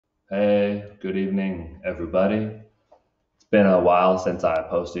Hey, good evening, everybody. It's been a while since I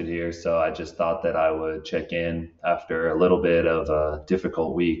posted here, so I just thought that I would check in after a little bit of a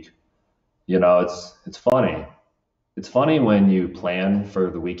difficult week. It's funny. It's funny when you plan for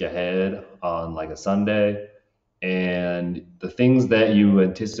the week ahead on like a Sunday, and the things that you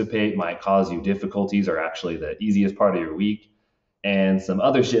anticipate might cause you difficulties are actually the easiest part of your week, and some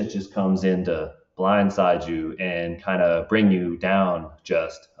other shit just comes in to blindside you and kind of bring you down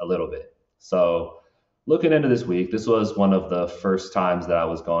just a little bit. So, looking into this week, this was one of the first times that I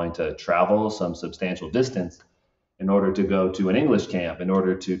was going to travel some substantial distance in order to go to an English camp, in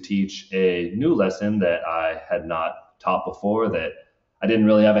order to teach a new lesson that I had not taught before, that I didn't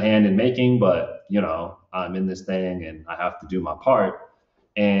really have a hand in making, but I'm in this thing and I have to do my part.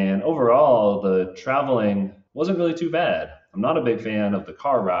 And overall, the traveling wasn't really too bad. I'm not a big fan of the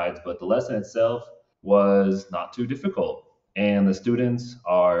car rides, but the lesson itself was not too difficult. And the students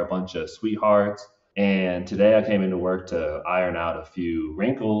are a bunch of sweethearts. And today I came into work to iron out a few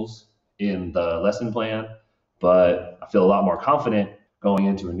wrinkles in the lesson plan, but I feel a lot more confident going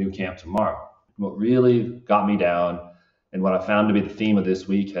into a new camp tomorrow. What really got me down and what I found to be the theme of this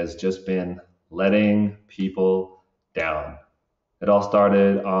week has just been letting people down. It all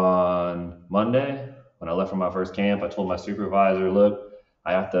started on Monday when I left for my first camp. I told my supervisor, look,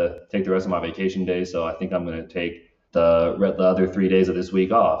 I have to take the rest of my vacation days, so I think I'm going to take the other 3 days of this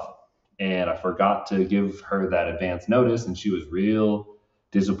week off. And I forgot to give her that advance notice, and she was real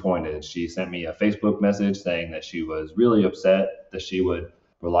disappointed. She sent me a Facebook message saying that she was really upset that she would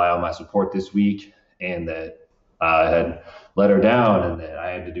rely on my support this week and that I had let her down and that I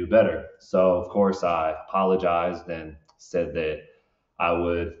had to do better. So, of course, I apologized and said that I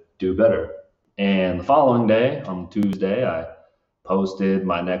would do better. And the following day, on Tuesday, I posted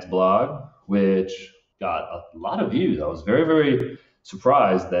my next blog, which got a lot of views. I was very, very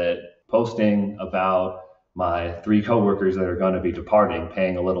surprised that posting about my three coworkers that are going to be departing,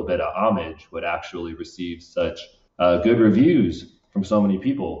 paying a little bit of homage, would actually receive such good reviews from so many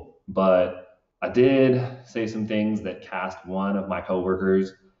people. But I did say some things that cast one of my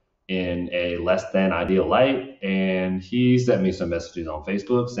coworkers in a less than ideal light. And he sent me some messages on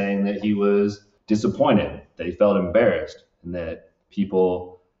Facebook saying that he was disappointed, that he felt embarrassed, and that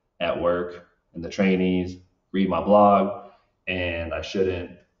people at work and the trainees read my blog and I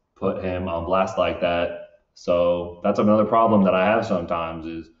shouldn't put him on blast like that. So that's another problem that I have sometimes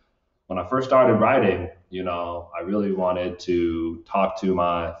is when I first started writing, I really wanted to talk to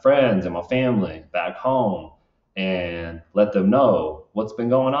my friends and my family back home and let them know what's been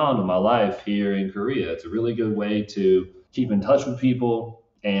going on in my life here in Korea. It's a really good way to keep in touch with people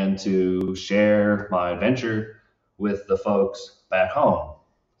and to share my adventure with the folks back home.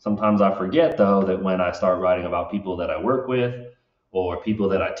 Sometimes I forget, though, that when I start writing about people that I work with or people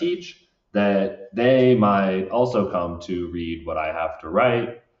that I teach, that they might also come to read what I have to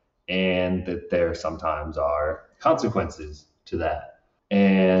write and that there sometimes are consequences to that.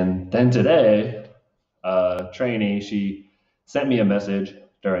 And then today, trainee, she sent me a message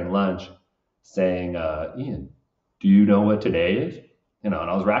during lunch saying, Ian, do you know what today is? And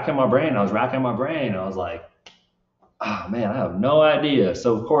I was racking my brain. And I was like, oh man, I have no idea.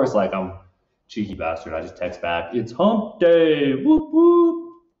 So of course, like I'm cheeky bastard. I just text back, it's hump day. Whoop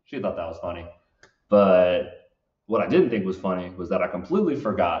whoop. She thought that was funny. But what I didn't think was funny was that I completely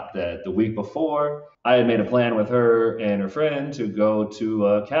forgot that the week before I had made a plan with her and her friend to go to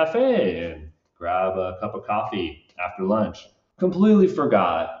a cafe and grab a cup of coffee after lunch. Completely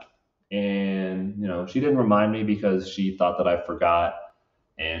forgot. And, she didn't remind me because she thought that I forgot.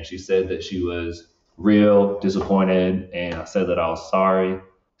 And she said that she was real disappointed. And I said that I was sorry.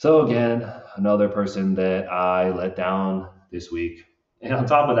 So, again, another person that I let down this week. And on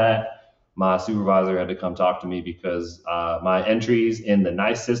top of that, my supervisor had to come talk to me because my entries in the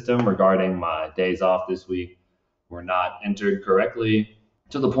NICE system regarding my days off this week were not entered correctly,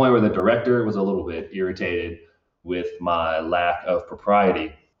 to the point where the director was a little bit irritated with my lack of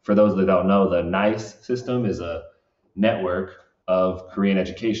propriety. For those that don't know, the NICE system is a network of Korean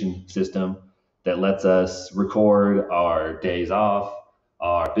education system that lets us record our days off,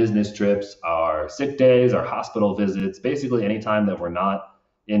 our business trips, our sick days, our hospital visits, basically anytime that we're not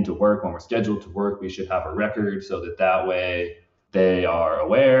into work, when we're scheduled to work, we should have a record so that way they are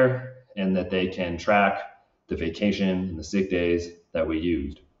aware and that they can track the vacation and the sick days that we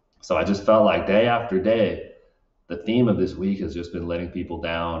used. So I just felt like day after day, the theme of this week has just been letting people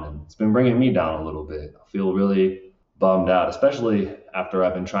down, and it's been bringing me down a little bit. I feel really bummed out, especially after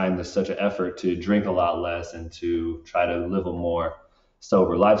I've been trying this such an effort to drink a lot less and to try to live a more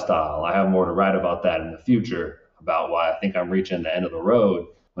sober lifestyle. I have more to write about that in the future, about why I think I'm reaching the end of the road.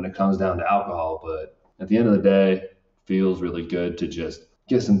 when it comes down to alcohol. But at the end of the day, it feels really good to just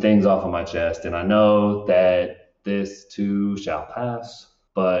get some things off of my chest. And I know that this too shall pass,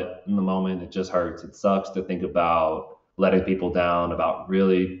 but in the moment, it just hurts. It sucks to think about letting people down, about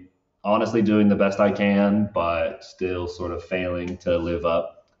really honestly doing the best I can, but still sort of failing to live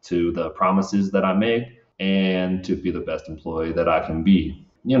up to the promises that I made and to be the best employee that I can be.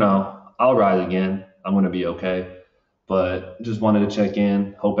 I'll rise again. I'm going to be okay. But just wanted to check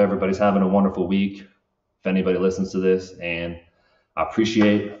in. Hope everybody's having a wonderful week. If anybody listens to this, and I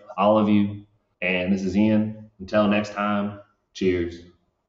appreciate all of you. And this is Ian. Until next time, cheers.